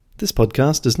This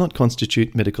podcast does not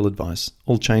constitute medical advice.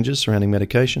 All changes surrounding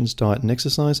medications, diet and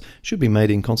exercise should be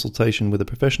made in consultation with a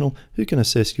professional who can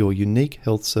assess your unique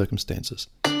health circumstances.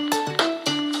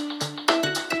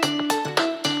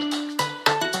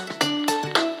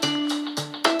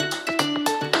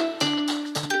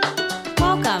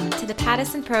 Welcome to the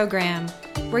Pattison Program,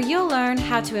 where you'll learn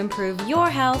how to improve your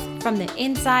health from the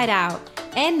inside out.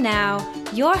 And now,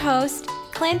 your host,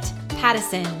 Clint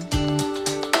Pattison.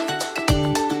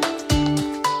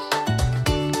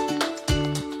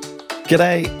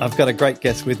 G'day, I've got a great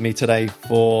guest with me today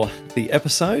for the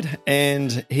episode,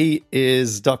 and he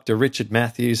is Dr. Richard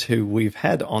Matthews, who we've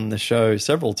had on the show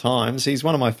several times. He's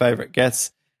one of my favorite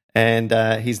guests, and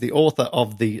he's the author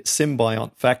of The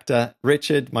Symbiont Factor.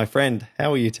 Richard, my friend,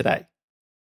 how are you today?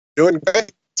 Doing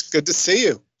great. It's good to see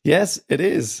you. Yes, it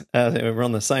is. We're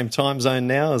on the same time zone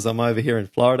now as I'm over here in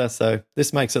Florida, so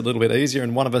this makes it a little bit easier,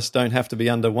 and one of us don't have to be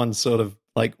under one sort of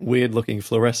like weird-looking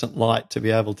fluorescent light to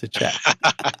be able to chat.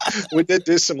 We did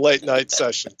do some late-night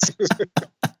sessions.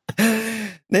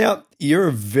 Now, you're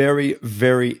a very,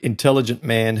 very intelligent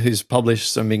man who's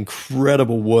published some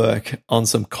incredible work on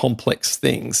some complex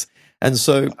things. And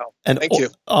so, Thank you.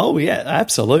 Oh, yeah,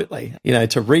 absolutely. You know,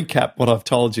 to recap what I've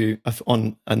told you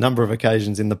on a number of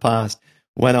occasions in the past,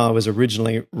 when I was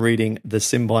originally reading The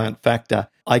Symbiont Factor,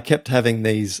 I kept having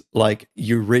these like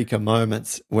eureka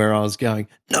moments where I was going,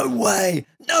 no way.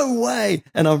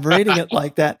 And I'm reading it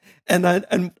like that.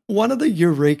 And one of the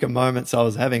eureka moments I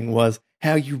was having was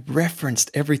how you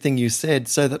referenced everything you said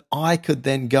so that I could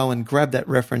then go and grab that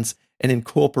reference and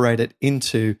incorporate it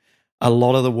into a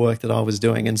lot of the work that I was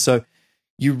doing. And so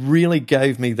you really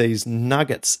gave me these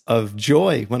nuggets of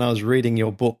joy when I was reading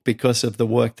your book because of the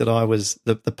work that I was,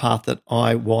 the path that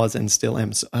I was and still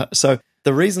am. So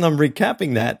the reason I'm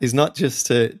recapping that is not just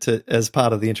to as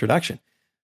part of the introduction,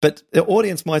 but the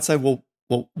audience might say, well,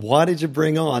 why did you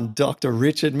bring on Dr.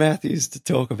 Richard Matthews to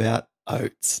talk about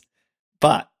oats?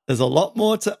 But there's a lot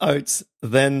more to oats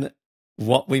than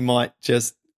what we might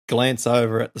just glance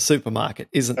over at the supermarket,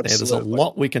 isn't there? There's a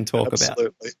lot we can talk about.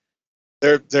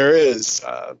 There is.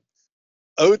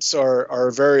 Oats are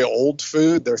a very old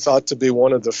food. They're thought to be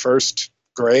one of the first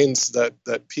grains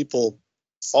that people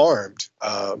farmed,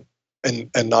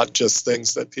 and not just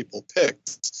things that people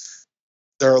picked.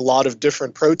 There are a lot of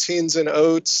different proteins in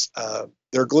oats.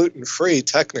 They're gluten-free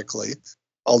technically,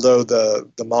 although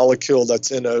the molecule that's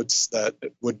in oats that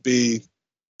would be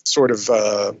sort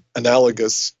of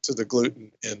analogous to the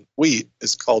gluten in wheat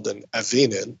is called an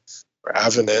avenin or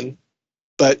avenin.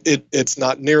 But it's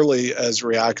not nearly as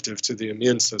reactive to the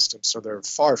immune system, so they're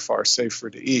far, far safer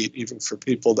to eat, even for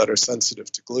people that are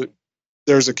sensitive to gluten.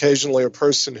 There's occasionally a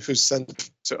person who's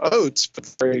sensitive to oats,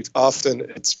 but very often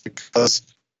it's because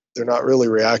they're not really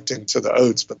reacting to the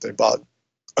oats, but they bought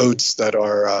oats that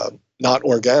are not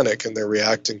organic and they're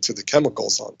reacting to the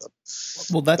chemicals on them.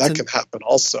 Well, that can happen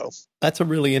also. That's a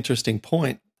really interesting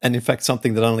point, and in fact,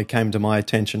 something that only came to my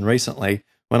attention recently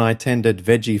when I attended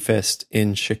Veggie Fest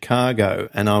in Chicago,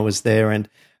 and I was there, and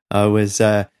I was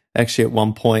actually at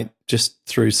one point, just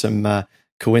through some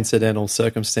coincidental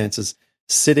circumstances,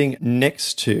 sitting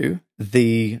next to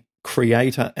the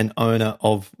creator and owner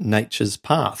of Nature's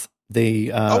Path.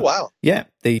 Oh, wow. Yeah,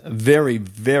 the very,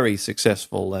 very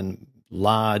successful and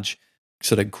large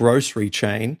sort of grocery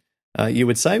chain, you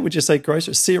would say. Would you say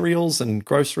grocery cereals and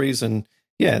groceries and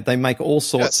yeah, they make all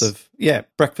sorts of,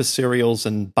 breakfast cereals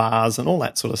and bars and all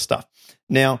that sort of stuff.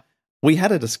 Now, we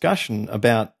had a discussion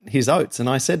about his oats, and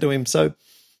I said to him, so,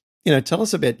 tell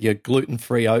us about your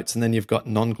gluten-free oats, and then you've got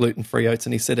non-gluten-free oats.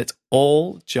 And he said it's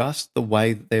all just the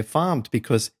way that they're farmed,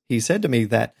 because he said to me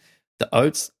that the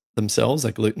oats themselves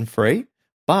are gluten-free,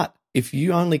 but if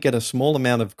you only get a small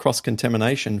amount of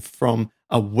cross-contamination from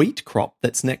a wheat crop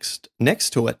that's next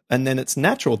to it, and then it's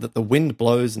natural that the wind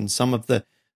blows and some of the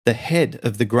head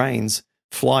of the grains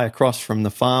fly across from the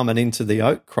farm and into the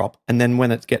oat crop. And then when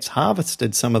it gets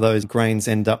harvested, some of those grains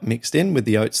end up mixed in with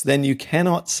the oats. Then you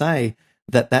cannot say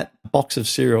that box of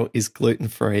cereal is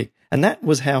gluten-free. And that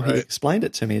was how he explained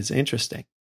it to me. It's interesting.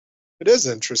 It is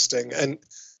interesting. And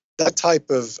that type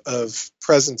of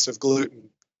presence of gluten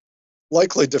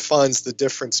likely defines the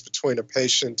difference between a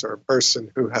patient or a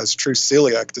person who has true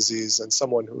celiac disease and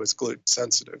someone who is gluten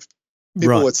sensitive.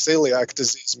 People with celiac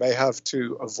disease may have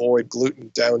to avoid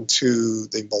gluten down to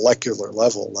the molecular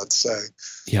level, let's say.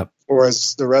 Yep.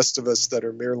 Whereas the rest of us that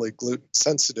are merely gluten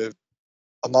sensitive,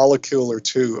 a molecule or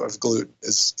two of gluten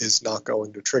is not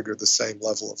going to trigger the same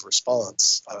level of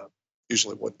response.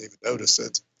 Usually wouldn't even notice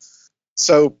it.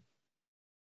 So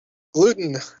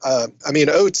gluten,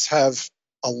 oats have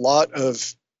a lot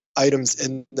of items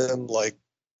in them like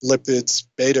lipids,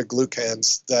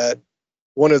 beta-glucans, that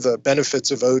one of the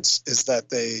benefits of oats is that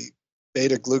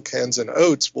beta-glucans in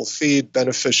oats will feed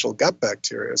beneficial gut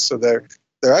bacteria. So they're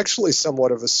actually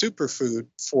somewhat of a superfood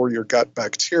for your gut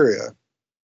bacteria.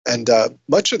 And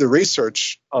much of the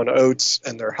research on oats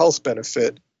and their health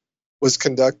benefit was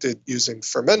conducted using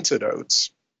fermented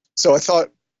oats. So I thought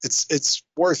it's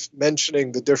worth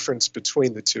mentioning the difference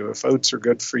between the two, if oats are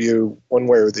good for you one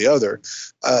way or the other.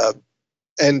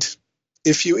 And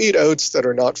if you eat oats that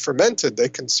are not fermented, they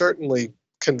can certainly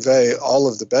convey all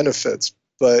of the benefits,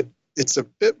 but it's a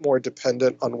bit more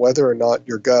dependent on whether or not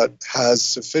your gut has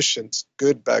sufficient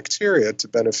good bacteria to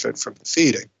benefit from the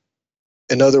feeding.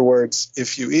 In other words,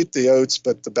 if you eat the oats,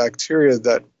 but the bacteria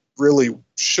that really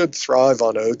should thrive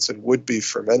on oats and would be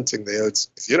fermenting the oats,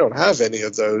 if you don't have any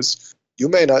of those, you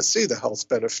may not see the health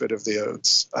benefit of the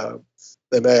oats.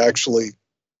 They may actually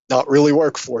not really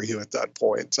work for you at that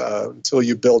point until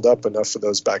you build up enough of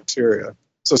those bacteria.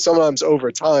 So sometimes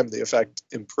over time, the effect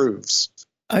improves.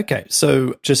 Okay,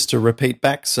 so just to repeat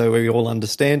back so we all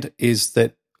understand, is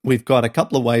that we've got a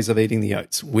couple of ways of eating the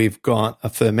oats. We've got a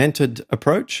fermented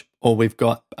approach, or we've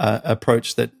got an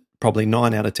approach that probably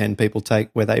 9 out of 10 people take,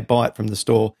 where they buy it from the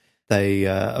store, they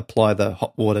apply the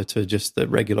hot water to just the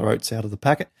regular oats out of the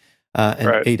packet and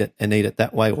Right. eat it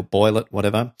that way, or boil it,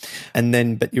 whatever. And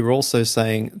then, but you're also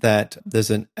saying that there's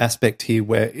an aspect here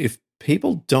where if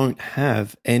people don't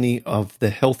have any of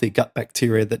the healthy gut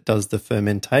bacteria that does the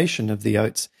fermentation of the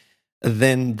oats,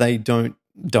 then they don't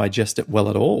digest it well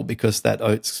at all, because that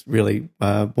oats really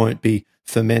won't be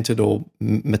fermented or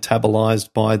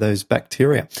metabolized by those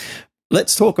bacteria.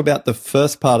 Let's talk about the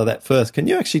first part of that first. Can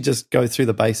you actually just go through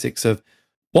the basics of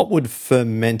what would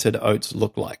fermented oats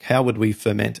look like? How would we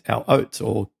ferment our oats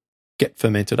or get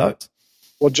fermented oats?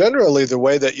 Well, generally, the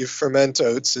way that you ferment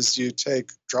oats is you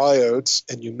take dry oats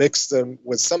and you mix them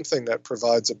with something that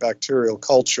provides a bacterial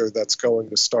culture that's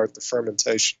going to start the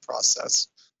fermentation process,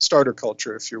 starter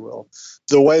culture, if you will.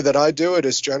 The way that I do it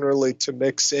is generally to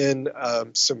mix in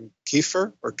some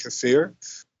kefir or kefir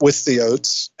with the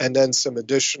oats, and then some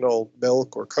additional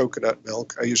milk or coconut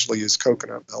milk. I usually use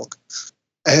coconut milk.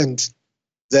 And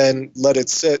then let it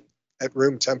sit at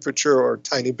room temperature or a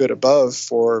tiny bit above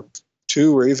for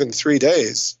 2 or even 3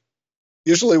 days,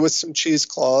 usually with some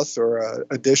cheesecloth or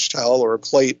a dish towel or a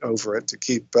plate over it to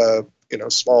keep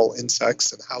small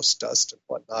insects and house dust and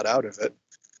whatnot out of it.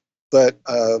 But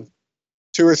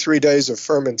 2 or 3 days of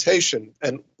fermentation,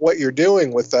 and what you're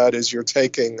doing with that is you're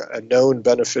taking a known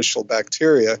beneficial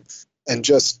bacteria and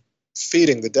just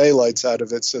feeding the daylights out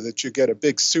of it so that you get a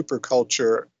big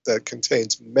superculture that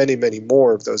contains many, many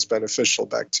more of those beneficial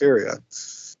bacteria.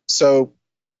 So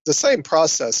the same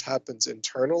process happens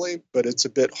internally, but it's a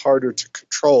bit harder to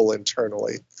control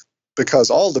internally, because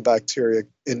all the bacteria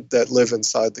that live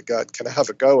inside the gut can have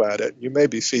a go at it. You may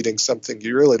be feeding something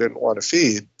you really didn't want to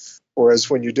feed, whereas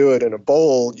when you do it in a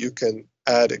bowl, you can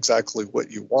add exactly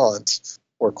what you want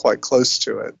or quite close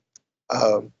to it.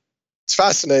 It's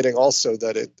fascinating also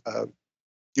that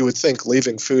you would think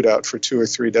leaving food out for 2 or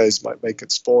 3 days might make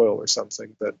it spoil or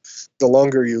something, but the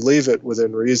longer you leave it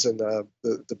within reason, the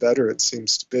better it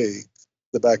seems to be.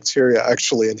 The bacteria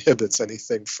actually inhibits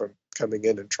anything from coming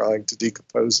in and trying to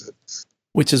decompose it.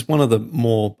 Which is one of the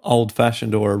more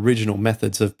old-fashioned or original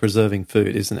methods of preserving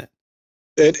food, isn't it?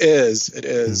 It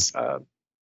is.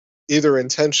 Either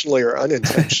intentionally or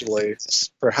unintentionally,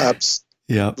 perhaps.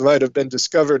 Yeah, might have been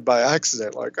discovered by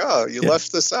accident, like, oh, you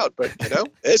left this out, but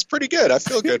it's pretty good. I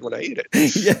feel good when I eat it.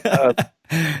 But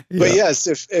yes,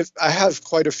 if I have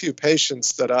quite a few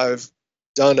patients that I've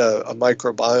done a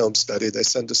microbiome study, they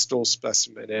send a stool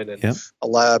specimen in, and a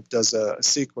lab does a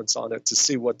sequence on it to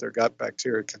see what their gut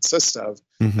bacteria consist of,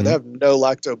 and they have no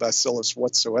lactobacillus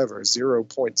whatsoever,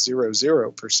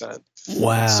 0.00%.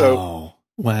 Wow. So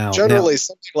wow. Generally,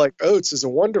 something like oats is a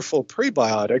wonderful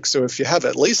prebiotic. So if you have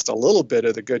at least a little bit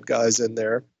of the good guys in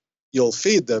there, you'll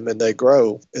feed them and they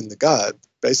grow in the gut,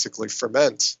 basically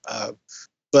ferment.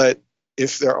 But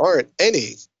if there aren't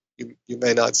any, you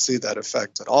may not see that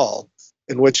effect at all,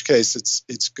 in which case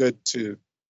it's good to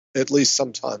at least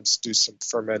sometimes do some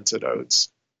fermented oats.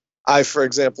 For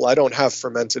example, I don't have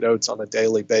fermented oats on a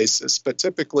daily basis, but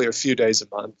typically a few days a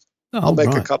month. I'll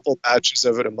make a couple batches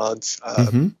of it a month.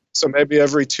 So maybe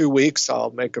every 2 weeks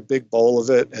I'll make a big bowl of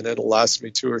it, and it'll last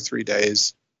me 2 or 3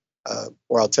 days.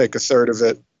 Or I'll take a third of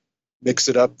it, mix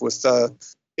it up with some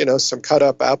cut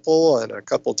up apple and a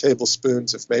couple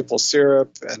tablespoons of maple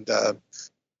syrup and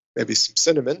maybe some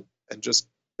cinnamon, and just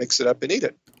mix it up and eat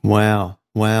it. Wow,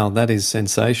 that is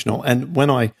sensational. And when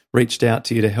I reached out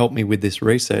to you to help me with this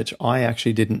research, I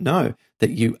actually didn't know that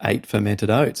you ate fermented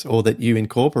oats or that you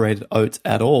incorporated oats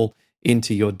at all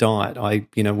into your diet.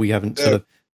 We haven't sort of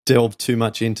delved too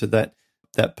much into that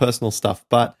personal stuff,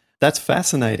 but that's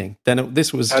fascinating. Then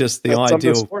this was just the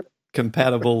ideal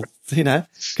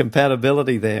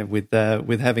compatibility there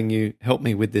with having you help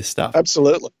me with this stuff.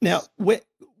 Absolutely. Now,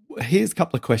 here's a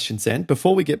couple of questions then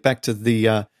before we get back to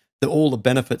the all the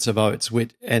benefits of oats,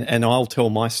 and I'll tell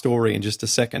my story in just a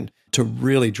second to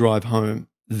really drive home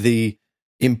the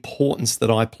importance that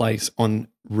I place on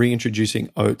reintroducing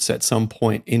oats at some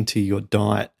point into your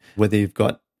diet, whether you've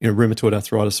got rheumatoid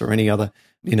arthritis or any other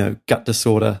gut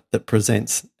disorder that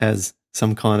presents as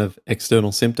some kind of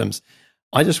external symptoms.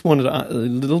 I just wanted a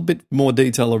little bit more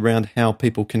detail around how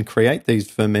people can create these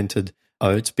fermented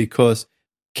oats, because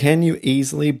can you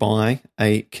easily buy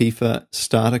a kefir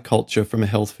starter culture from a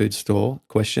health food store?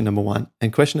 Question number one.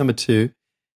 And question number two,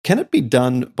 can it be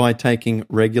done by taking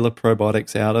regular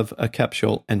probiotics out of a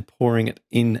capsule and pouring it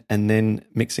in and then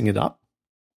mixing it up?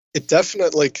 It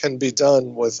definitely can be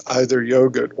done with either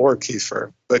yogurt or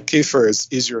kefir, but kefir is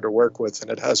easier to work with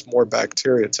and it has more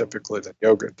bacteria typically than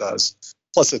yogurt does.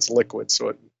 Plus it's liquid, so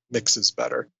it mixes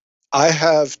better. I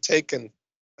have taken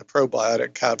a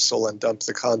probiotic capsule and dumped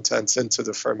the contents into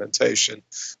the fermentation.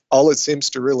 All it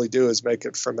seems to really do is make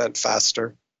it ferment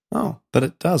faster. Oh, but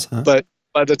it does, huh? But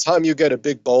by the time you get a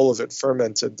big bowl of it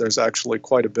fermented, there's actually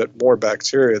quite a bit more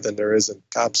bacteria than there is in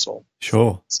the capsule.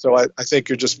 Sure. So I think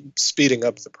you're just speeding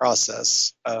up the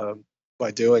process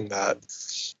by doing that.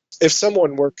 If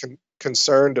someone were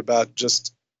concerned about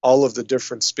just all of the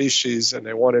different species and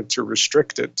they wanted to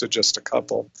restrict it to just a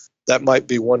couple, that might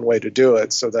be one way to do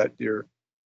it, so that your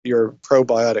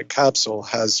probiotic capsule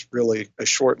has really a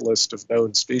short list of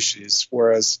known species,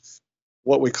 whereas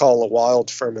what we call a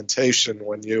wild fermentation,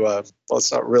 when you, well,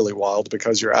 it's not really wild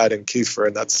because you're adding kefir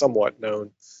and that's somewhat known,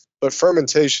 but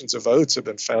fermentations of oats have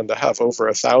been found to have over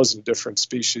 1,000 different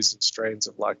species and strains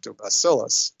of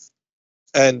lactobacillus.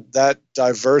 And that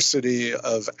diversity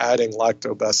of adding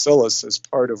lactobacillus is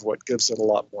part of what gives it a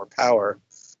lot more power,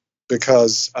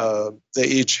 because they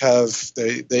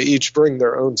each bring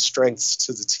their own strengths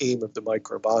to the team of the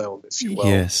microbiome, if you will.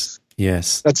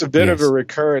 Yes. That's a bit of a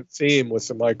recurrent theme with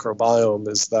the microbiome,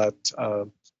 is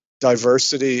that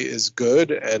diversity is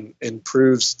good and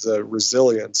improves the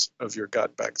resilience of your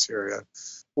gut bacteria.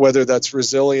 Whether that's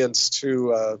resilience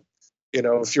to,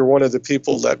 if you're one of the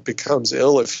people that becomes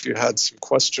ill if you had some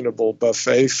questionable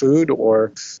buffet food,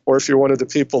 or if you're one of the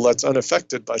people that's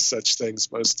unaffected by such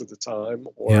things most of the time,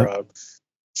 or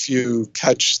if you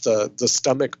catch the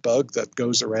stomach bug that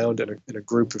goes around in a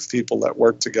group of people that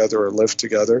work together or live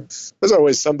together, there's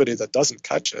always somebody that doesn't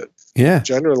catch it. Yeah.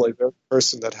 Generally, they're a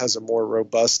person that has a more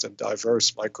robust and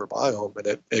diverse microbiome,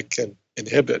 and it can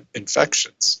inhibit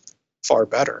infections far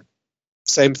better.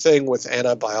 Same thing with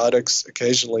antibiotics.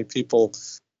 Occasionally, people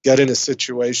get in a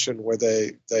situation where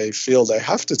they feel they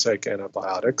have to take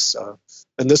antibiotics.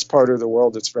 In this part of the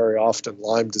world, it's very often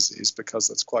Lyme disease because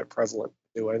it's quite prevalent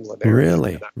in New England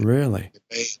area. Really?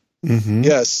 Mm-hmm.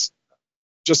 Yes.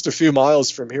 Just a few miles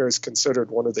from here is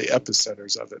considered one of the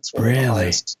epicenters of it. It's one of the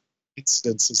highest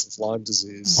incidences of Lyme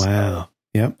disease. Wow.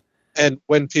 Yep. And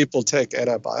when people take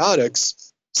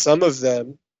antibiotics, some of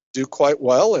them do quite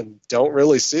well and don't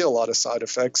really see a lot of side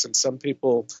effects. And some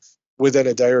people within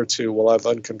a day or two will have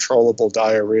uncontrollable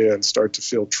diarrhea and start to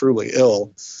feel truly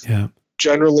ill. Yeah.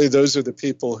 Generally, those are the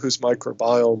people whose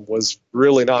microbiome was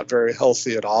really not very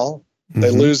healthy at all. Mm-hmm.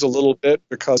 They lose a little bit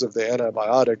because of the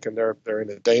antibiotic, and they're in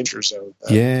a danger zone.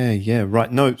 Yeah,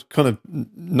 right. No, kind of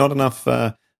not enough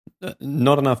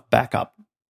backup.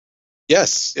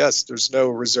 Yes. There's no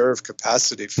reserve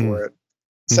capacity for it.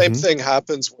 Same thing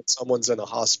happens when someone's in a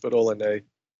hospital and they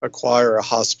acquire a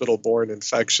hospital-borne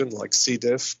infection like C.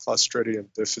 diff,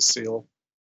 Clostridium difficile,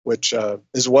 which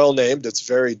is well named. It's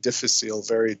very difficile,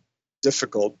 very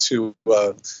difficult to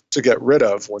get rid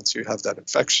of once you have that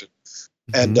infection.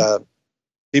 And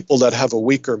people that have a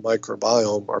weaker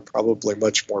microbiome are probably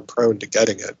much more prone to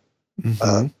getting it.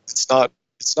 It's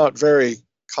not very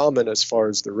common as far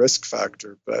as the risk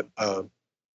factor, but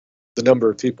the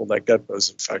number of people that get those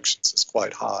infections is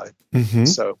quite high.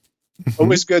 So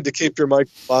always good to keep your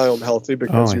microbiome healthy,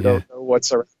 because you don't know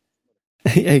what's around.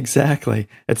 Exactly.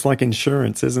 It's like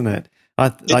insurance, isn't it? I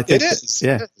think it is.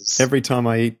 Yeah. It is. Every time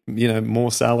I eat,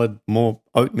 more salad, more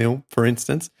oatmeal, for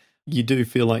instance, you do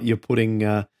feel like you're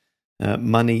putting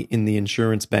money in the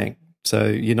insurance bank. So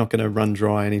you're not going to run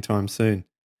dry anytime soon.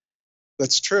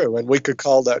 That's true. And we could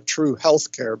call that true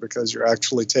health care, because you're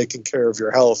actually taking care of your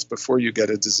health before you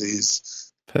get a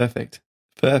disease. Perfect.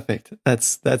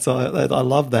 That's I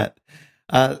love that.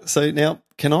 So now,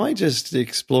 can I just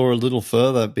explore a little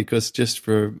further, because just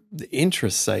for the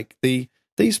interest's sake, the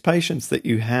These patients that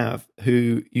you have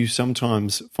who you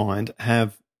sometimes find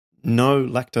have no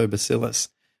lactobacillus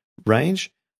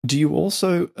range, do you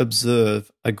also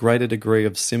observe a greater degree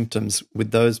of symptoms with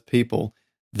those people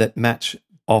that match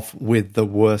off with the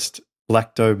worst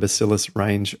lactobacillus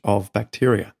range of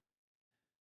bacteria?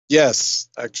 Yes,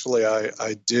 actually,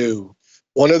 I do.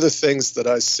 One of the things that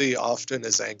I see often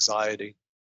is anxiety.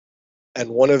 And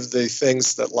one of the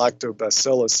things that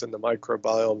lactobacillus in the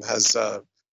microbiome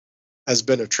has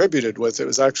been attributed with, it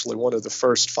was actually one of the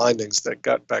first findings that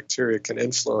gut bacteria can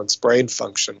influence brain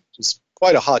function. It's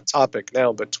quite a hot topic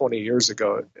now, but 20 years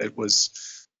ago, it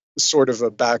was sort of a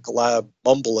back lab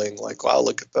mumbling like, wow,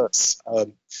 look at this.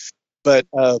 But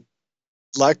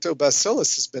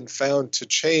lactobacillus has been found to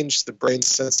change the brain's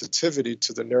sensitivity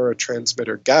to the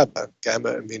neurotransmitter GABA,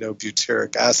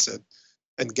 gamma-aminobutyric acid.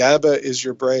 And GABA is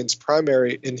your brain's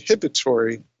primary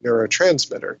inhibitory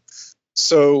neurotransmitter.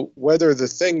 So whether the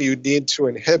thing you need to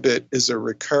inhibit is a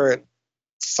recurrent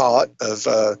thought of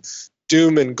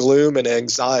doom and gloom and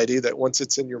anxiety that once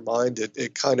it's in your mind,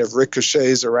 it kind of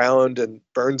ricochets around and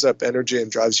burns up energy and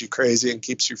drives you crazy and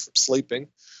keeps you from sleeping,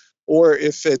 or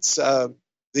if it's the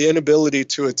inability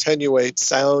to attenuate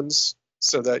sounds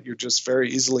so that you're just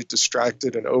very easily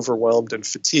distracted and overwhelmed and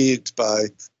fatigued by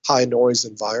high noise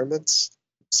environments.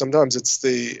 Sometimes it's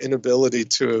the inability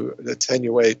to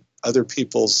attenuate other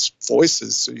people's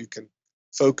voices so you can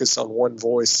focus on one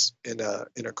voice in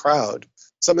a crowd,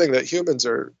 something that humans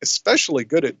are especially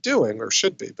good at doing, or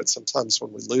should be, but sometimes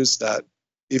when we lose that,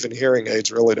 even hearing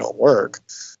aids really don't work.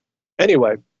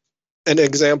 Anyway, an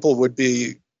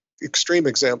extreme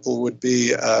example would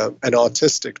be an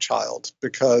autistic child,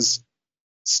 because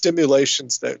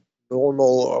stimulations that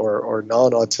normal or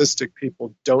non-autistic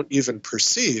people don't even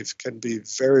perceive can be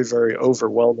very, very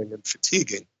overwhelming and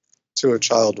fatiguing to a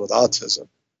child with autism.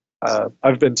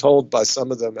 I've been told by some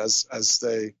of them as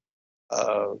they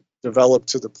develop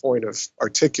to the point of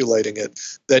articulating it,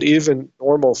 that even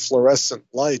normal fluorescent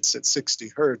lights at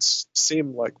 60 hertz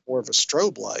seem like more of a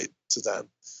strobe light to them,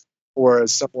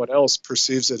 whereas someone else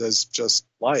perceives it as just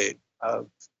light.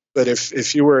 But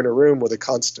if you were in a room with a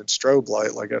constant strobe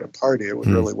light, like at a party, it would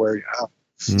really wear you out.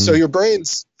 So your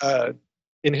brain's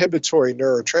inhibitory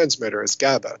neurotransmitter is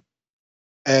GABA.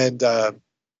 And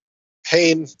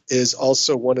pain is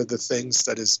also one of the things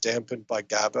that is dampened by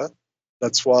GABA.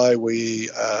 That's why we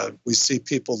see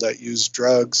people that use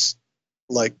drugs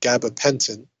like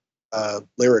gabapentin,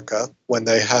 Lyrica, when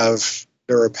they have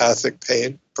neuropathic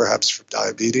pain, perhaps from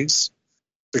diabetes,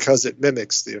 because it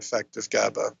mimics the effect of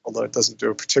GABA, although it doesn't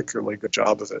do a particularly good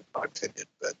job of it, in my opinion,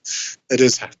 but it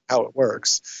is how it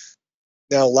works.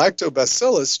 Now,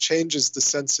 lactobacillus changes the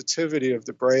sensitivity of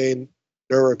the brain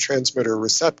neurotransmitter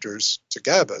receptors to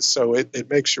GABA, so it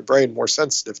makes your brain more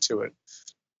sensitive to it.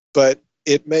 But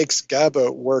it makes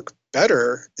GABA work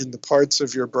better in the parts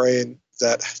of your brain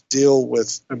that deal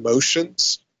with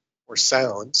emotions or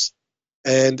sounds,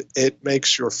 and it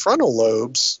makes your frontal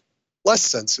lobes less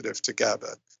sensitive to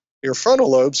GABA. Your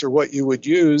frontal lobes are what you would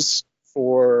use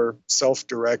for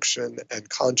self-direction and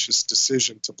conscious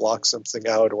decision to block something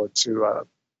out or to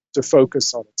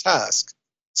focus on a task.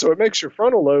 So it makes your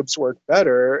frontal lobes work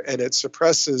better, and it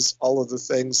suppresses all of the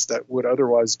things that would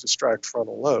otherwise distract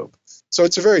frontal lobe. So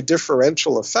it's a very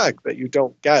differential effect that you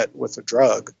don't get with a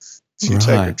drug. If you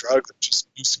take a drug that just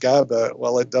boosts GABA,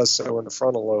 well, it does so in the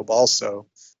frontal lobe also.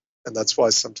 And that's why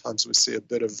sometimes we see a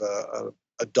bit of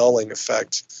a dulling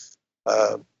effect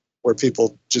where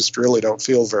people just really don't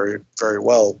feel very, very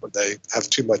well when they have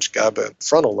too much GABA in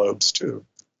frontal lobes too.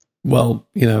 Well,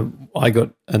 I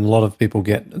got, and a lot of people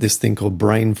get this thing called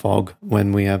brain fog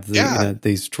when we have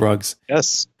these drugs.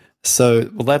 Yes.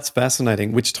 So, well, that's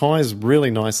fascinating, which ties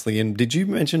really nicely in. Did you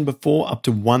mention before up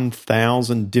to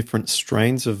 1,000 different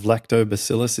strains of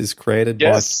lactobacillus is created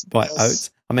by oats?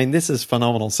 I mean, this is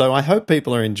phenomenal. So I hope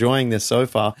people are enjoying this so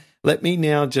far. Let me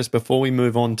now, just before we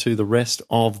move on to the rest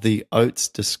of the oats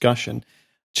discussion,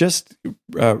 just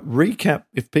recap,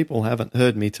 if people haven't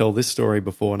heard me tell this story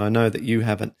before, and I know that you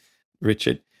haven't,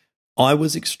 Richard. I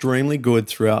was extremely good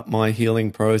throughout my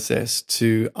healing process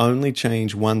to only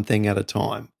change one thing at a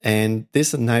time. And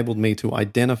this enabled me to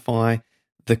identify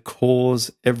the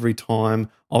cause every time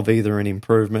of either an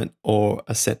improvement or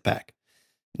a setback.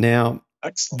 Now,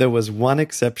 excellent. There was one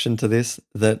exception to this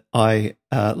that I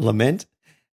lament,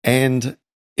 and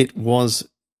it was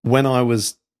when I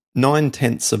was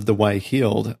 9/10 of the way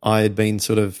healed. I had been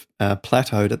sort of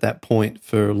plateaued at that point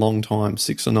for a long time,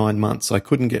 6 or 9 months. I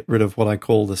couldn't get rid of what I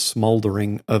call the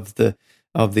smoldering of the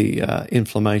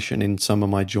inflammation in some of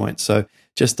my joints. So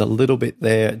just a little bit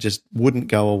there just wouldn't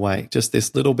go away. Just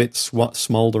this little bit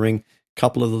smoldering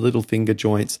couple of the little finger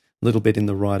joints, a little bit in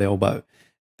the right elbow.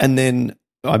 And then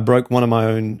I broke one of my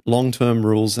own long-term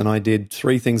rules, and I did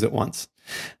 3 things at once.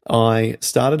 I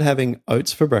started having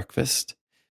oats for breakfast,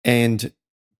 and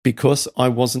because I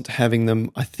wasn't having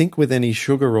them, I think with any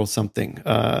sugar or something,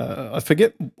 I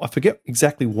forget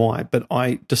exactly why, but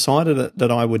I decided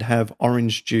that I would have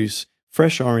orange juice,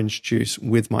 fresh orange juice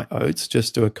with my oats,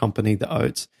 just to accompany the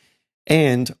oats.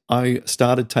 And I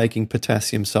started taking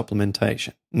potassium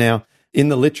supplementation. Now, in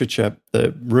the literature,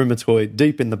 the rheumatoid,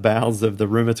 deep in the bowels of the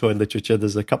rheumatoid literature,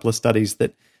 there's a couple of studies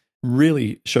that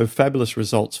really show fabulous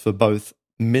results for both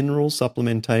mineral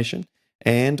supplementation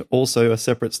and also a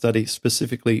separate study,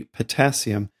 specifically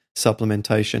potassium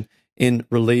supplementation, in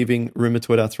relieving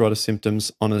rheumatoid arthritis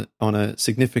symptoms on a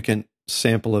significant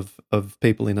sample of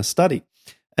people in a study.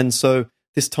 And so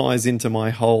this ties into my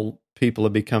whole people are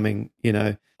becoming,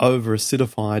 over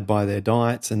acidified by their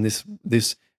diets, and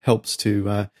this helps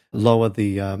to lower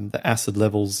the acid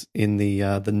levels in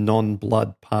the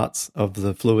non-blood parts of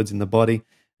the fluids in the body.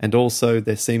 And also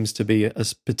there seems to be,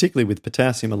 particularly with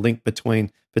potassium, a link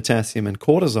between potassium and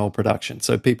cortisol production,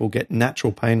 so people get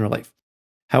natural pain relief.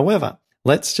 However,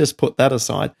 let's just put that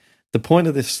aside. The point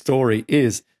of this story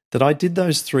is that I did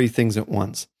those 3 things at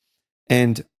once,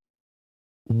 and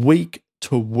week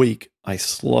to week, I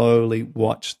slowly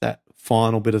watched that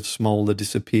final bit of smolder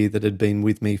disappear that had been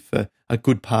with me for a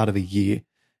good part of a year,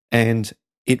 and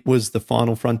it was the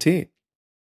final frontier.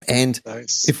 And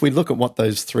nice. If we look at what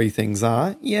those 3 things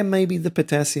are, yeah, maybe the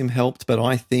potassium helped, but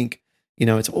I think,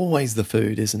 it's always the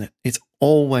food, isn't it? It's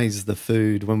always the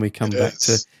food when we come back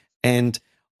to, and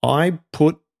I'm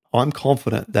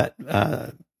confident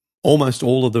that almost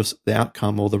all of the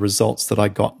outcome or the results that I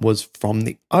got was from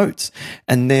the oats.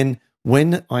 And then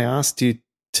when I asked you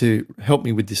to help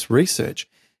me with this research,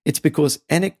 it's because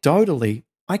anecdotally,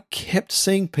 I kept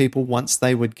seeing people, once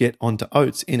they would get onto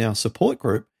oats in our support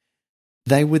group,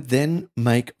 they would then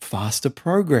make faster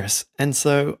progress. And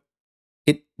so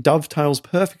it dovetails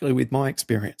perfectly with my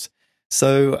experience.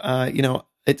 So,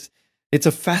 it's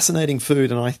a fascinating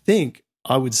food. And I think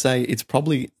I would say it's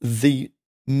probably the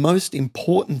most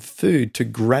important food to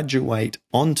graduate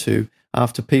onto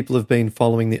after people have been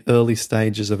following the early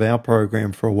stages of our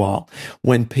program for a while.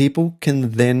 When people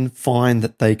can then find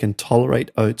that they can tolerate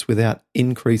oats without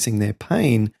increasing their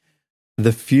pain,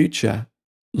 the future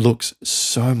looks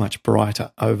so much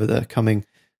brighter over the coming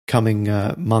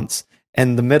months.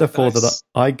 And the metaphor that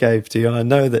I gave to you, and I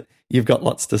know that you've got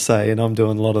lots to say and I'm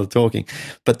doing a lot of the talking,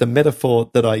 but the metaphor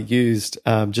that I used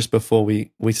just before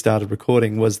we started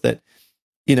recording was that,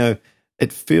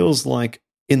 it feels like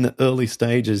in the early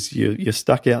stages you're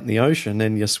stuck out in the ocean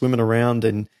and you're swimming around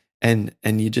and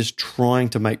you're just trying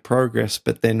to make progress.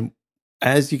 But then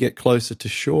as you get closer to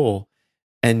shore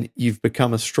and you've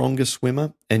become a stronger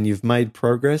swimmer and you've made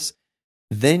progress,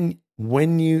 then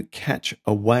when you catch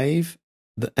a wave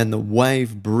and the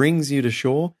wave brings you to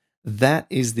shore, that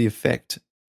is the effect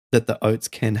that the oats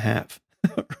can have,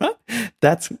 right?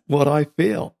 That's what I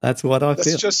feel. That's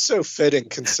just so fitting,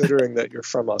 considering that you're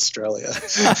from Australia.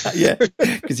 Yeah,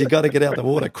 because you got to get out the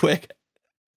water quick.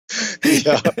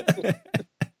 Yeah.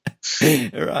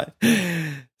 Right.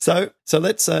 So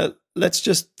let's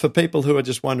just, for people who are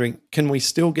just wondering, can we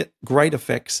still get great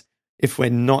effects if we're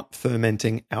not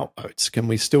fermenting our oats? Can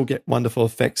we still get wonderful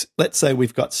effects? Let's say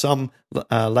we've got some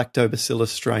lactobacillus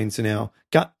strains in our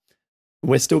gut.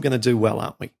 We're still going to do well,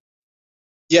 aren't we?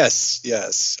 Yes.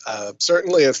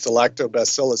 Certainly if the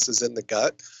lactobacillus is in the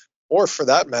gut, or for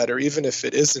that matter, even if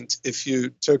it isn't, if you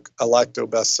took a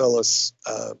lactobacillus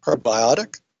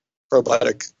probiotic,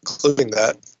 including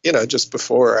that, just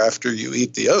before or after you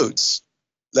eat the oats,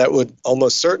 that would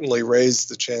almost certainly raise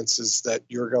the chances that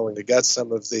you're going to get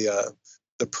some of the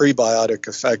prebiotic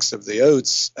effects of the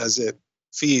oats as it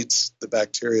feeds the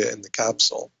bacteria in the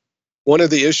capsule. One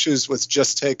of the issues with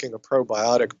just taking a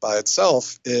probiotic by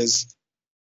itself is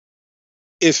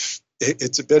if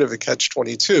it's a bit of a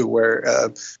catch-22,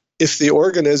 where if the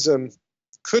organism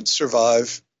could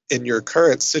survive in your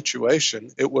current situation,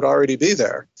 it would already be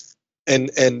there. And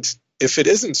if it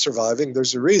isn't surviving,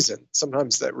 there's a reason.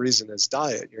 Sometimes that reason is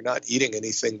diet. You're not eating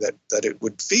anything that it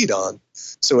would feed on,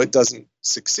 so it doesn't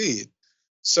succeed.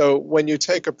 So when you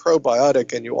take a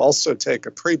probiotic and you also take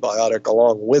a prebiotic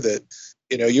along with it,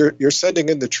 you're sending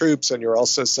in the troops and you're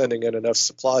also sending in enough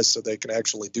supplies so they can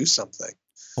actually do something.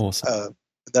 Awesome.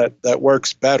 That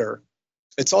works better.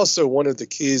 It's also one of the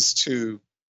keys to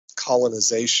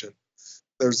colonization.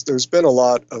 There's been a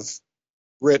lot of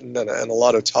written and a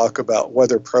lot of talk about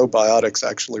whether probiotics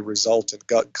actually result in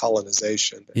gut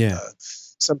colonization. Yeah.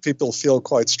 Some people feel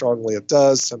quite strongly it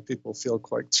does. Some people feel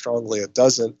quite strongly it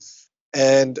doesn't.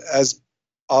 And as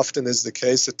often is the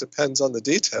case, it depends on the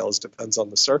details, depends on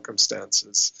the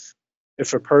circumstances.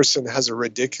 If a person has a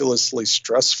ridiculously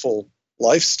stressful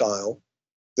lifestyle,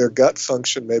 their gut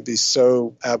function may be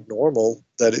so abnormal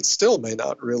that it still may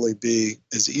not really be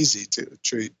as easy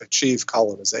to achieve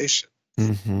colonization.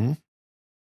 Mm-hmm.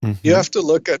 Mm-hmm. You have to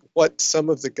look at what some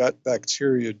of the gut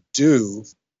bacteria do,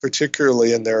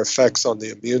 particularly in their effects on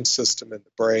the immune system and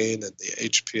the brain and the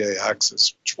HPA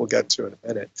axis, which we'll get to in a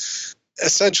minute.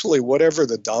 Essentially, whatever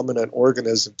the dominant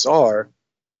organisms are,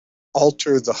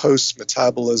 alter the host's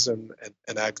metabolism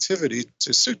and activity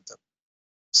to suit them.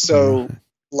 So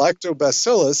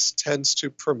lactobacillus tends to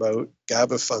promote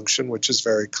GABA function, which is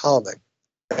very calming.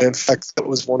 And in fact, that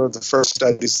was one of the first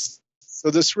studies.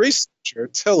 So this researcher,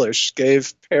 Tillish,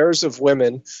 gave pairs of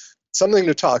women something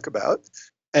to talk about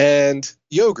and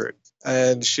yogurt.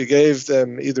 And she gave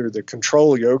them either the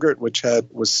control yogurt, which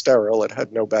was sterile, it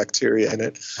had no bacteria in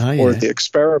it, or the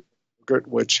experiment yogurt,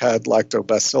 which had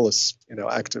lactobacillus,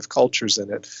 active cultures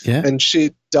in it. Yeah. And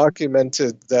she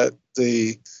documented that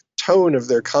the tone of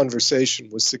their conversation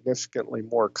was significantly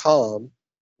more calm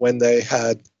when they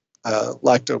had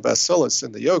lactobacillus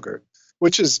in the yogurt,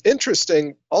 which is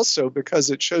interesting also because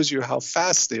it shows you how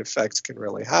fast the effect can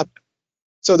really happen.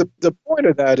 So the point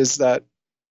of that is that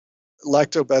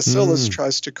lactobacillus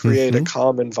tries to create a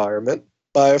calm environment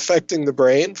by affecting the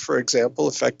brain, for example,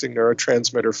 affecting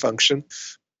neurotransmitter function,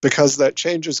 because that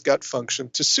changes gut function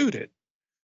to suit it.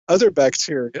 Other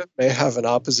bacteria may have an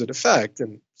opposite effect,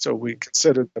 and so we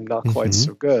consider them not quite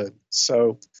so good.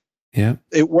 So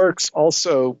it works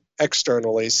also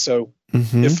externally. So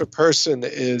if a person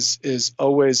is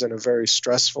always in a very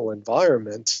stressful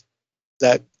environment,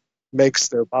 that makes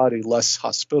their body less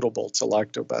hospitable to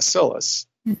lactobacillus.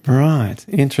 Right.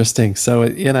 Interesting. So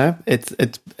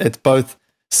it's both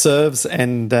serves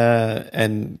and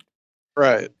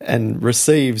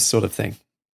receives sort of thing.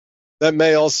 That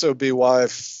may also be why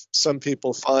some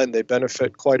people find they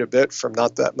benefit quite a bit from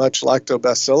not that much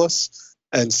lactobacillus,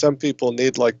 and some people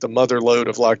need like the mother load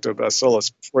of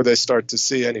lactobacillus before they start to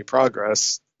see any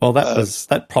progress. Well,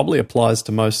 that probably applies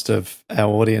to most of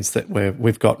our audience that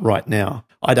we've got right now.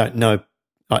 I don't know.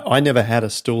 I never had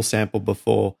a stool sample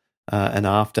before and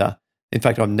after. In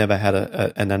fact, I've never had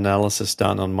an analysis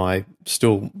done on my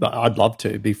stool. But I'd love to.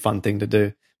 It'd be a fun thing to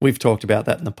do. We've talked about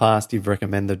that in the past. You've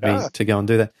recommended me to go and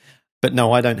do that. But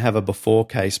no, I don't have a before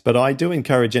case. But I do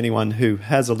encourage anyone who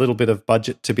has a little bit of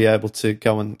budget to be able to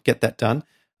go and get that done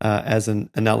as an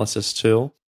analysis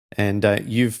tool. And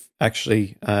you've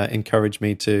actually encouraged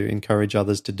me to encourage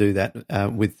others to do that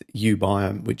with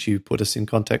uBiome, which you put us in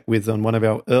contact with on one of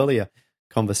our earlier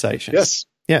conversations.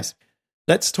 Yes.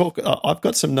 Let's talk. I've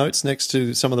got some notes next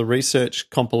to some of the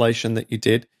research compilation that you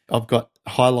did. I've got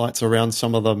highlights around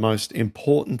some of the most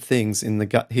important things in the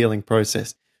gut healing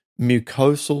process: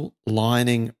 mucosal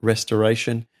lining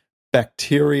restoration,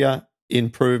 bacteria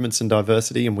improvements and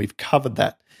diversity, and we've covered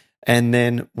that. And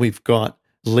then we've got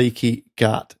leaky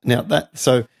gut. Now the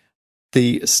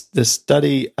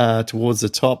study towards the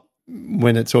top,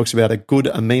 when it talks about a good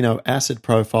amino acid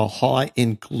profile high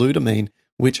in glutamine,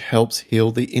 which helps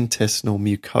heal the intestinal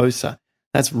mucosa.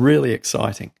 That's really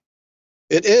exciting.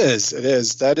 It is.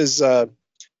 That is the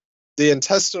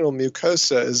intestinal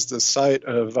mucosa is the site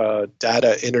of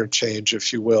data interchange,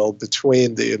 if you will,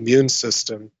 between the immune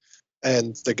system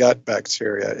and the gut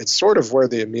bacteria. It's sort of where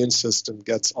the immune system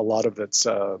gets a lot of its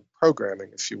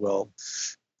programming, if you will,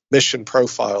 mission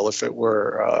profile, if it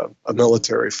were a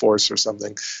military force or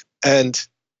something. And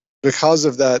because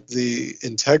of that, the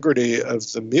integrity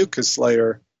of the mucus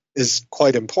layer is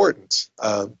quite important.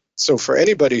 So for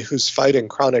anybody who's fighting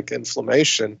chronic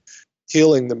inflammation,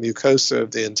 healing the mucosa of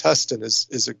the intestine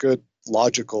is a good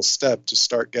logical step to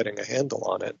start getting a handle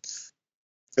on it.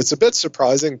 It's a bit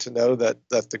surprising to know that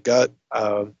the gut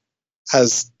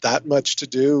has that much to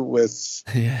do with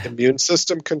immune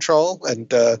system control,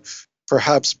 and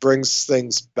perhaps brings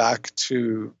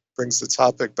the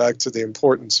topic back to the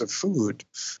importance of food.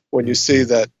 When you see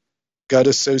that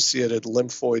gut-associated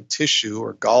lymphoid tissue,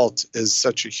 or GALT, is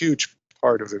such a huge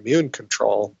part of immune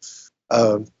control,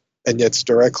 and yet it's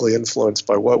directly influenced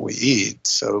by what we eat.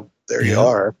 So there you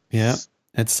are. Yeah,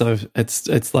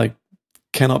 it's like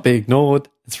cannot be ignored.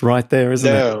 It's right there,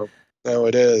 isn't it? No,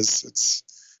 it is. It's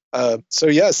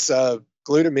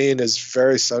glutamine is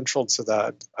very central to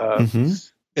that.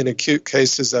 In acute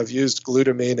cases, I've used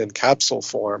glutamine in capsule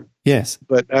form. Yes.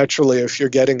 But naturally, if you're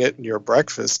getting it in your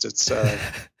breakfast, it's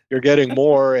you're getting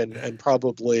more and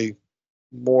probably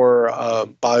more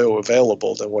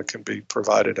bioavailable than what can be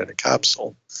provided in a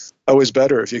capsule. Always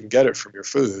better if you can get it from your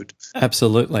food.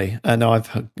 Absolutely. And I've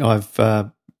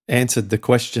answered the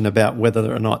question about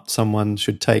whether or not someone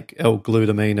should take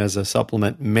L-glutamine as a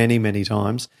supplement many, many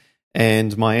times.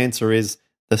 And my answer is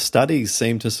the studies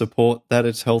seem to support that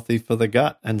it's healthy for the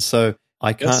gut. And so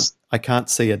I can't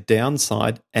see a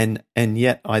downside. And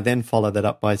yet I then follow that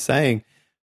up by saying,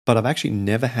 but I've actually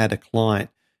never had a client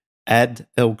add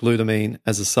L-glutamine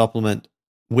as a supplement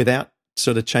without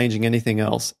sort of changing anything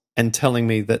else and telling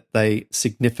me that they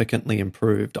significantly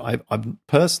improved. I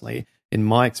personally, in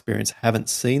my experience, haven't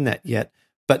seen that yet,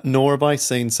 but nor have I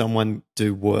seen someone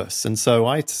do worse. And so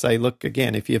I say, look,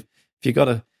 again, if you've got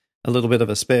a little bit of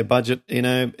a spare budget,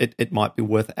 it might be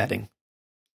worth adding.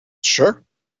 Sure.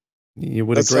 You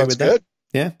would agree with that? Good.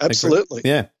 Yeah, absolutely.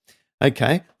 Agree? Yeah.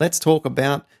 Okay, let's talk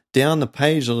about down the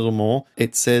page a little more.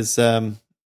 It says in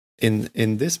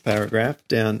this paragraph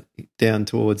down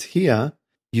towards here,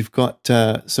 you've got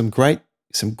some great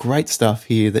stuff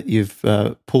here that you've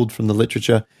pulled from the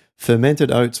literature.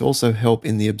 Fermented oats also help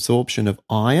in the absorption of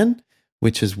iron,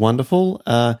 which is wonderful,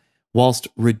 whilst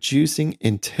reducing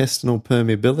intestinal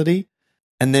permeability.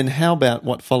 And then how about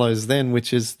what follows then,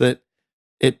 which is that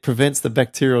it prevents the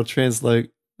bacterial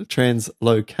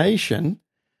translocation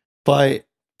by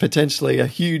potentially a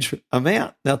huge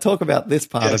amount. Now talk about this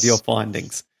part of your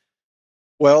findings.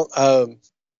 Well,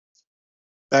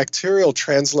 bacterial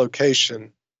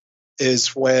translocation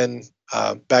is when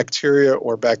bacteria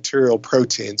or bacterial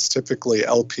proteins, typically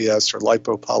LPS or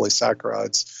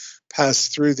lipopolysaccharides, pass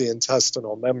through the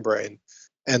intestinal membrane.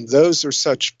 And those are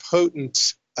such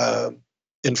potent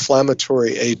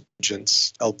inflammatory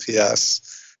agents,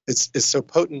 LPS. It's so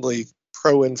potently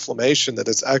pro-inflammation that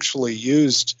it's actually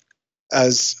used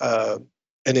as an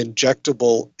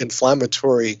injectable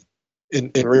inflammatory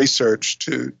in research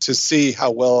to see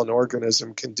how well an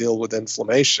organism can deal with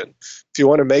inflammation. If you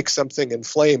want to make something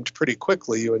inflamed pretty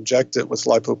quickly, you inject it with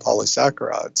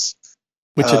lipopolysaccharides.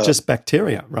 Which are just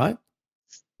bacteria, right?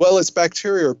 Well, it's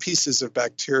bacteria or pieces of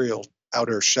bacterial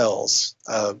outer shells.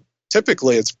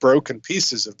 Typically, it's broken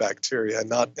pieces of bacteria,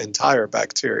 not entire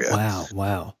bacteria.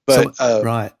 Wow. But,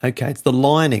 right, okay. It's the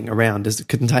lining around is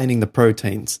containing the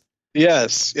proteins.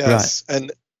 Yes. Right.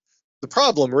 And the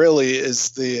problem really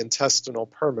is the intestinal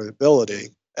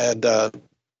permeability. And the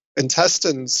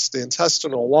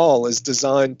intestinal wall is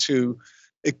designed to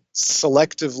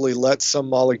selectively let some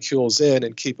molecules in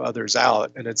and keep others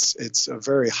out. And it's a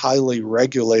very highly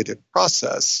regulated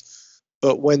process.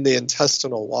 But when the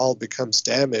intestinal wall becomes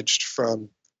damaged from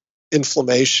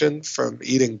inflammation, from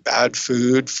eating bad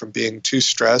food, from being too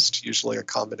stressed, usually a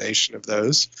combination of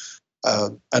those,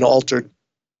 an altered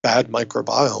bad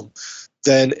microbiome,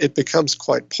 then it becomes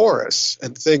quite porous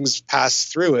and things pass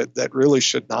through it that really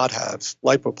should not have.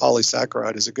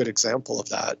 Lipopolysaccharide is a good example of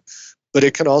that. But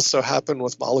it can also happen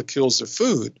with molecules of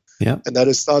food. Yeah. And that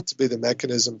is thought to be the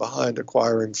mechanism behind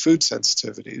acquiring food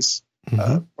sensitivities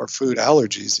or food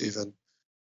allergies even.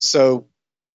 So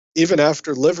even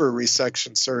after liver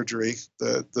resection surgery,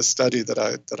 the study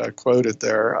that I quoted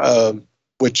there,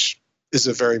 which is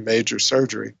a very major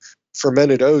surgery,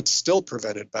 fermented oats still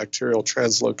prevented bacterial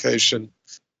translocation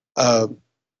by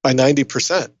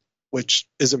 90%, which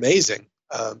is amazing.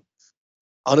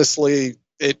 Honestly,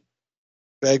 it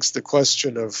begs the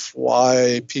question of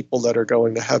why people that are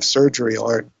going to have surgery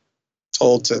aren't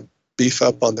told to beef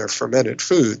up on their fermented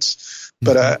foods.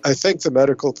 But I think the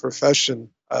medical profession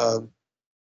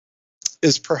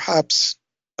is perhaps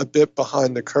a bit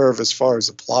behind the curve as far as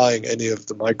applying any of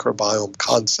the microbiome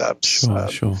concepts.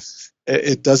 Sure.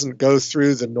 It doesn't go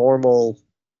through the normal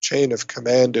chain of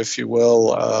command, if you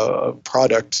will,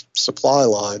 product supply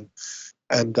line.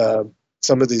 And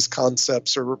some of these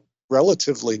concepts are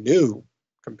relatively new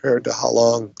compared to how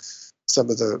long some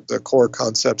of the core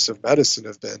concepts of medicine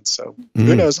have been. So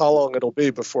who knows how long it'll be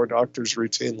before doctors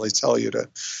routinely tell you to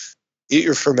eat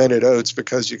your fermented oats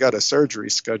because you got a surgery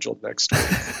scheduled next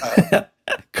week.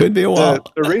 Could be a while.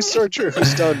 The researcher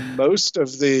who's done most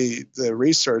of the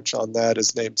research on that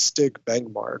is named Stig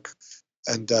Bengmark.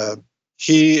 And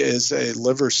he is a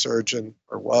liver surgeon,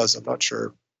 or was. I'm not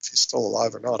sure if he's still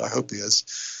alive or not. I hope he is.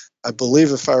 I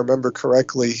believe, if I remember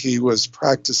correctly, he was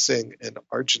practicing in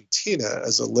Argentina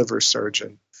as a liver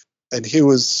surgeon. And he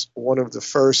was one of the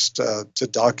first to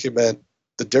document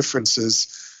the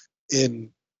differences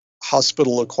in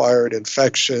hospital-acquired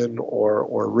infection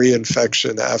or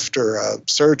reinfection after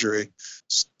surgery,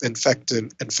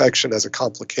 infection as a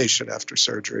complication after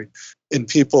surgery, in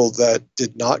people that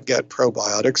did not get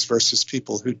probiotics versus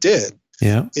people who did.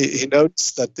 Yeah. He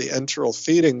notes that the enteral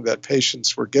feeding that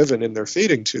patients were given in their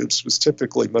feeding tubes was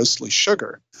typically mostly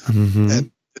sugar and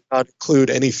did not include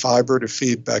any fiber to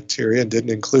feed bacteria and didn't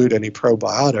include any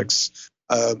probiotics.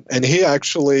 And he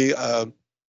actually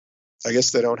I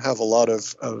guess they don't have a lot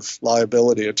of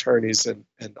liability attorneys in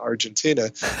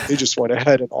Argentina. He just went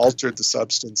ahead and altered the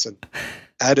substance and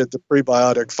added the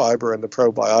prebiotic fiber and the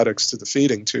probiotics to the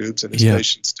feeding tubes, and his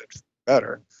patients did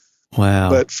better. Wow.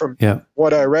 But from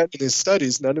what I read in his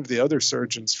studies, none of the other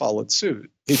surgeons followed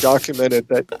suit. He documented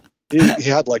that he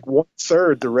had like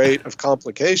 1/3 the rate of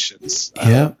complications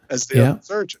as the other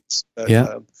surgeons. But,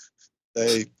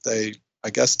 they, I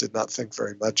guess, did not think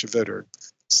very much of it or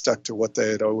stuck to what they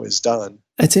had always done.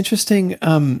 It's interesting.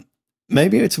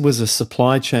 Maybe it was a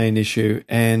supply chain issue.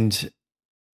 And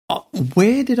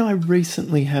where did I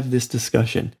recently have this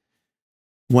discussion?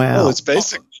 Wow. Well, it's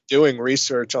basically doing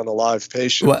research on a live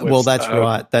patient. Well, that's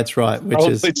right. That's right. Which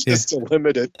is just a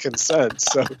limited consent.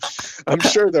 So I'm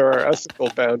sure there are ethical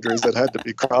boundaries that had to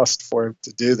be crossed for him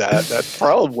to do that. That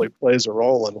probably plays a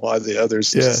role in why the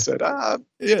others just said,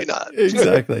 maybe not.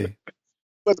 Exactly.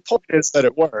 But the point is that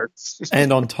it works.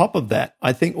 And on top of that,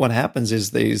 I think what happens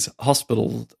is these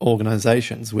hospital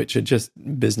organizations, which are just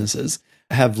businesses,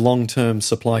 have long-term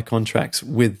supply contracts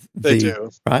with they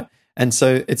do. Right? And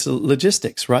so it's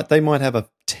logistics, right? They might have a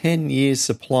 10-year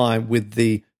supply with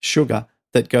the sugar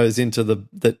that goes into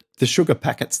the sugar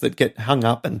packets that get hung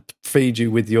up and feed you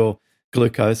with your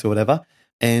glucose or whatever.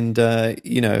 And,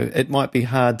 it might be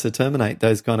hard to terminate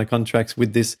those kind of contracts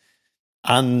with this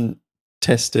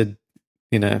untested,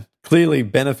 clearly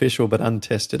beneficial but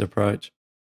untested approach.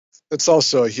 It's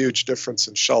also a huge difference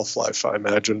in shelf life, I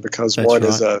imagine, because That's one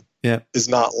right. is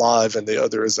not live and the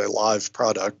other is a live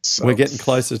product. So we're getting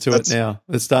closer to it now.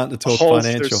 We're starting to talk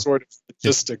financial. There's sort of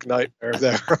logistic nightmare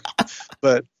there.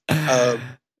 But,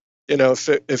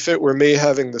 if it were me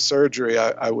having the surgery,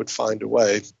 I would find a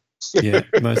way. Yeah,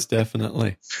 most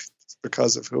definitely. It's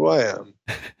because of who I am.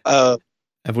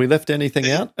 Have we left anything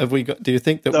out? Have we got? Do you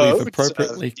think that we've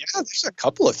appropriately? There's a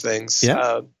couple of things.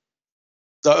 Yeah.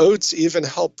 The oats even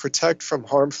help protect from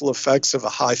harmful effects of a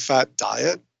high-fat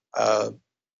diet.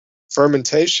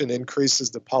 Fermentation increases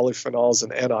the polyphenols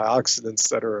and antioxidants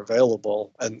that are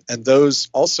available, and those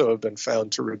also have been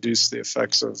found to reduce the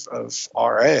effects of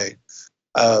RA.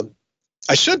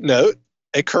 I should note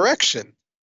a correction.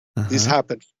 These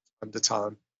happen from time to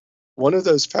time. One of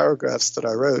those paragraphs that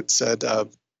I wrote said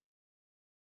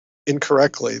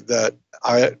incorrectly that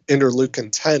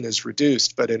interleukin-10 is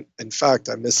reduced, but in fact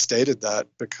I misstated that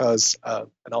because, and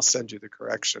I'll send you the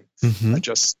correction.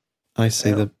 I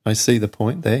see the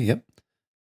point there. Yep.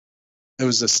 It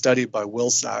was a study by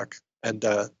Wilsack, and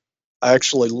I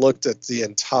actually looked at the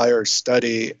entire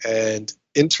study, and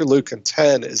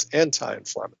interleukin-10 is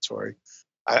anti-inflammatory.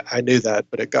 I knew that,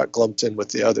 but it got lumped in with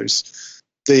the others.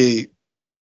 The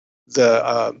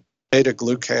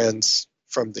beta-glucans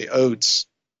from the oats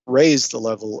raise the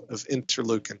level of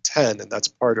interleukin-10, and that's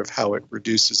part of how it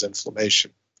reduces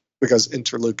inflammation, because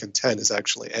interleukin-10 is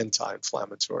actually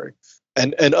anti-inflammatory.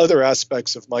 And other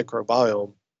aspects of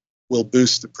microbiome will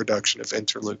boost the production of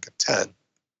interleukin-10.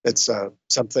 It's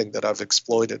something that I've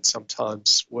exploited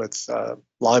sometimes with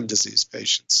Lyme disease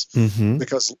patients,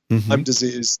 because Lyme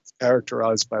disease is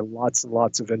characterized by lots and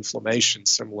lots of inflammation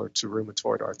similar to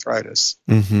rheumatoid arthritis.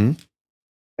 And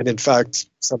in fact,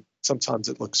 sometimes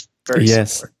it looks very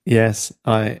similar. Yes.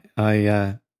 I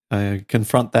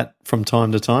confront that from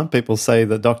time to time. People say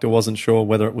the doctor wasn't sure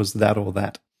whether it was that or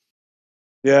that.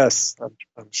 Yes,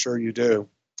 I'm sure you do.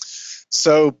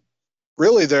 So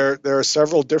really, there are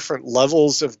several different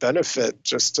levels of benefit,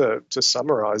 just to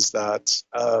summarize that,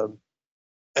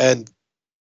 and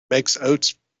makes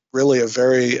oats really a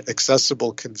very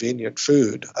accessible, convenient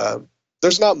food.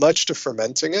 There's not much to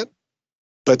fermenting it,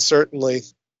 but certainly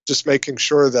just making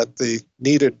sure that the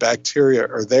needed bacteria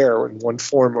are there in one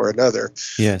form or another.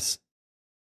 Yes.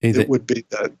 It would be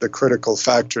the critical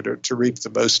factor to reap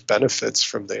the most benefits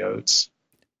from the oats.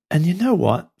 And you know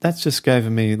what? That's just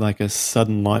given me like a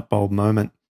sudden light bulb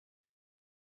moment.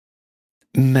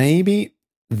 Maybe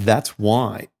that's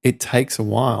why it takes a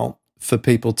while for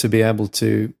people to be able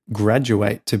to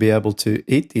graduate, to be able to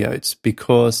eat the oats,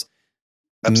 because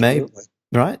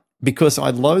right? Because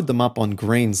I load them up on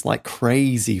greens like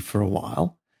crazy for a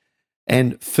while,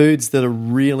 and foods that are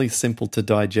really simple to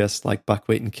digest, like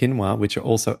buckwheat and quinoa, which are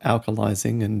also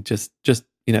alkalizing and just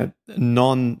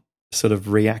non sort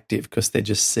of reactive because they're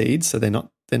just seeds, so they're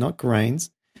not grains.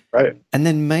 Right. And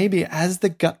then maybe as the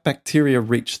gut bacteria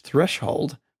reach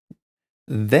threshold,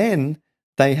 then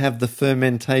they have the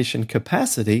fermentation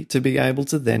capacity to be able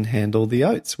to then handle the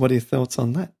oats. What are your thoughts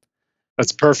on that?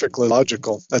 That's perfectly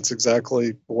logical. That's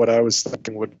exactly what I was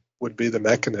thinking would be the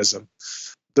mechanism.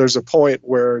 There's a point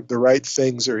where the right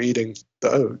things are eating the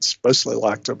oats, mostly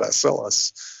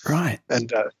lactobacillus. Right.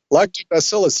 And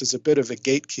lactobacillus is a bit of a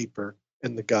gatekeeper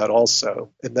in the gut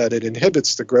also, in that it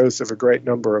inhibits the growth of a great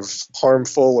number of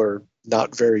harmful or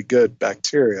not very good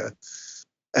bacteria.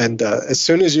 And as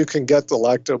soon as you can get the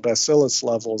lactobacillus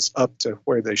levels up to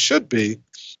where they should be,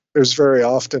 there's very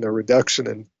often a reduction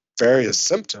in various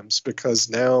symptoms, because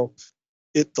now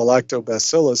the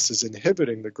lactobacillus is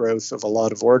inhibiting the growth of a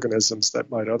lot of organisms that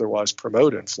might otherwise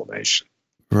promote inflammation.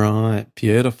 Right.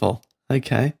 Beautiful.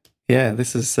 Okay. Yeah,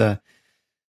 this is a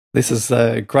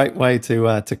great way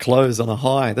to close on a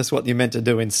high. That's what you're meant to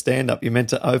do in stand-up. You're meant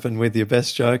to open with your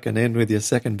best joke and end with your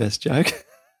second best joke.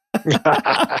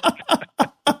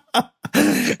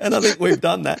 And I think we've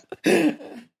done that.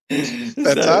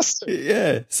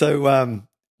 Fantastic. So,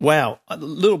 wow.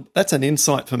 That's an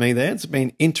insight for me there. It's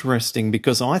been interesting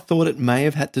because I thought it may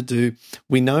have had to do,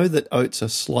 we know that oats are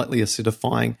slightly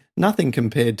acidifying, nothing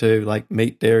compared to like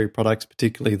meat, dairy products,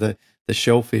 particularly the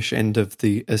shellfish end of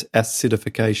the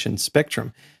acidification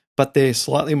spectrum, but they're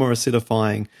slightly more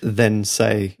acidifying than,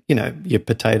 say, your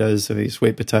potatoes or your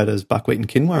sweet potatoes, buckwheat and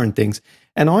quinoa and things.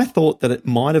 And I thought that it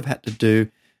might have had to do,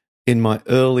 in my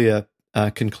earlier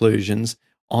conclusions,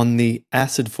 on the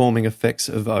acid-forming effects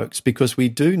of oats, because we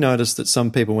do notice that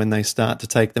some people, when they start to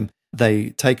take them, they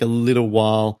take a little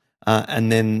while,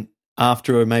 and then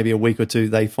after maybe a week or two,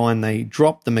 they find they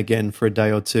drop them again for a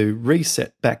day or two,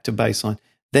 reset back to baseline,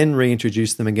 then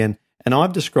reintroduce them again. And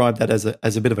I've described that as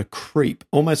a bit of a creep,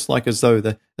 almost like as though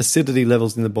the acidity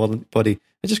levels in the body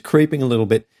are just creeping a little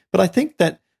bit. But I think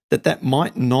that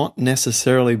might not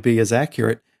necessarily be as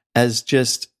accurate as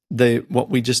just what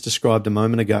we just described a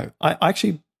moment ago. I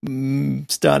actually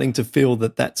starting to feel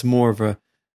that that's more of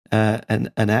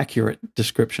an accurate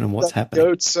description of what's happening.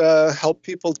 Oats help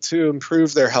people to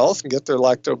improve their health and get their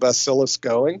lactobacillus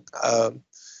going.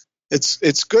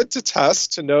 It's good to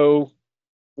test to know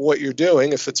what you're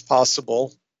doing if it's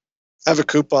possible. I have a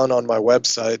coupon on my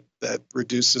website that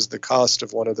reduces the cost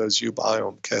of one of those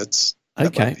uBiome kits.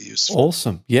 Okay,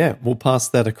 awesome. Yeah, we'll pass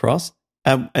that across.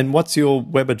 And what's your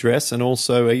web address? And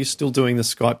also, are you still doing the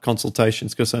Skype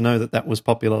consultations? Because I know that was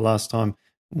popular last time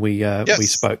we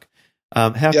spoke.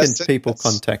 How can people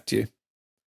contact you?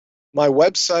 My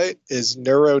website is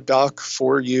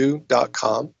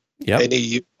neurodoc4u.com. Yep.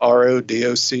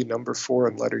 NEURODOC number 4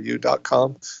 and letter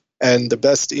U.com. And the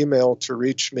best email to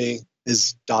reach me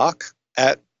is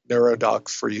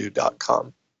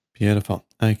doc@neurodoc4u.com. Beautiful.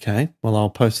 Okay. Well,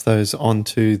 I'll post those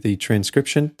onto the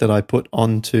transcription that I put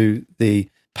onto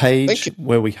the page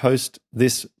where we host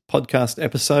this podcast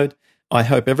episode. I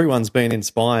hope everyone's been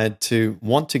inspired to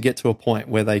want to get to a point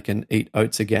where they can eat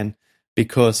oats again,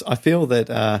 because I feel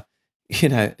that,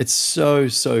 it's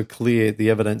so clear, the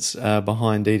evidence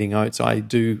behind eating oats. I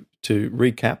do, to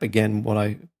recap again what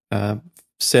I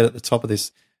said at the top of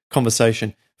this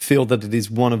conversation, feel that it is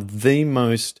one of the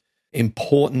most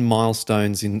important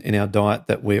milestones in our diet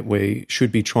that we should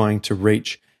be trying to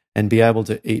reach, and be able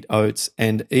to eat oats.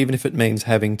 And even if it means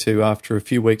having to, after a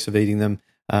few weeks of eating them,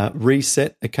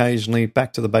 reset occasionally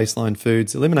back to the baseline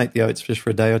foods, eliminate the oats just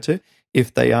for a day or two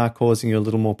if they are causing you a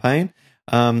little more pain,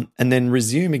 and then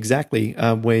resume exactly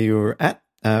where you were at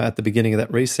the beginning of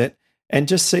that reset, and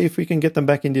just see if we can get them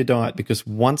back into your diet. Because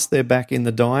once they're back in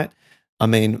the diet, I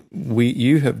mean,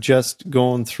 you have just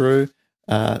gone through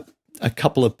a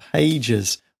couple of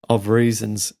pages of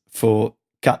reasons for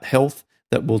gut health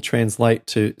that will translate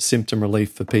to symptom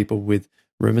relief for people with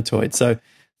rheumatoid. So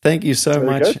thank you so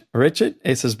much, Richard.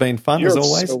 This has been fun as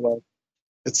always. So well.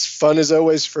 It's fun as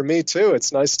always for me too.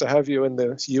 It's nice to have you in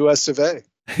the US of A.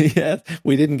 Yeah,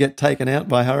 we didn't get taken out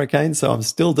by hurricanes, so I'm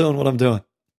still doing what I'm doing.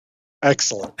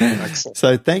 Excellent.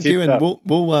 So thank you, and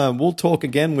we'll talk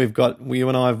again. You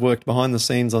and I have worked behind the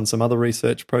scenes on some other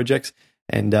research projects,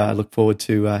 and I look forward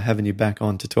to having you back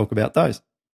on to talk about those.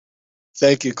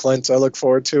 Thank you, Clint. I look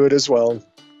forward to it as well.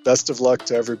 Best of luck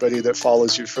to everybody that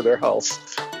follows you for their health.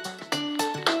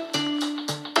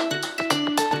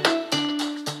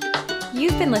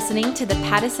 You've been listening to the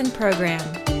Pattison Program.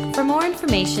 For more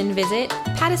information, visit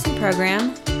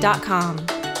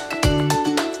pattisonprogram.com.